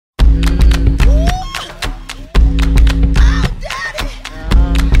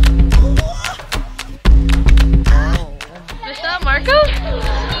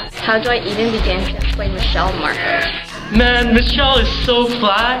how do I even begin to explain Michelle Marcos? Man, Michelle is so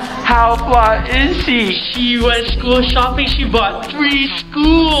fly. How fly is she? She went school shopping, she bought 3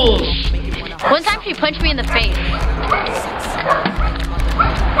 schools. One time she punched me in the face.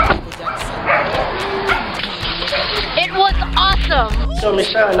 It was awesome! So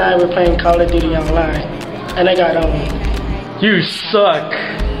Michelle and I were playing Call of Duty online, and I got on me. You suck.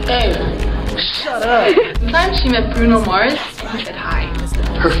 Hey, shut up. One time she met Bruno Mars and said hi.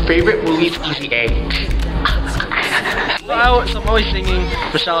 Her favorite movie is Easy A. So I'm always singing,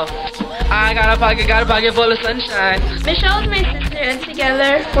 Michelle, I got a pocket full of sunshine. Michelle and my sister and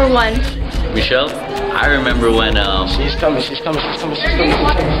together for once. Michelle, I remember when She's coming.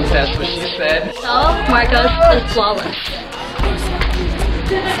 That's what she said. Michelle Marcos is flawless.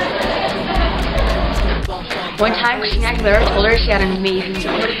 One time Christina Aguilera told her she had an amazing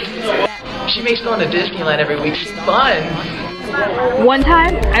voice. She makes going to Disneyland every week fun. One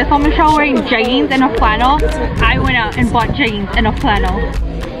time, I saw Michelle wearing jeggings and a flannel. I went out and bought jeggings and a flannel.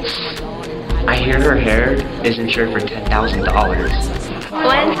 I hear her hair is insured for $10,000.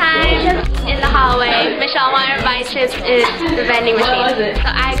 One time in the hallway, Michelle wanted to buy chips in the vending machine. So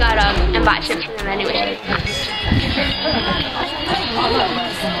I got up and bought chips in the vending machine.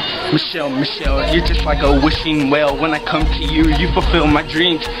 Michelle, you're just like a wishing well. When I come to you, you fulfill my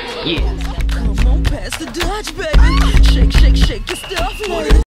dreams. Yeah. Come on, pass the Dutch, baby. Shake your stuff, lady.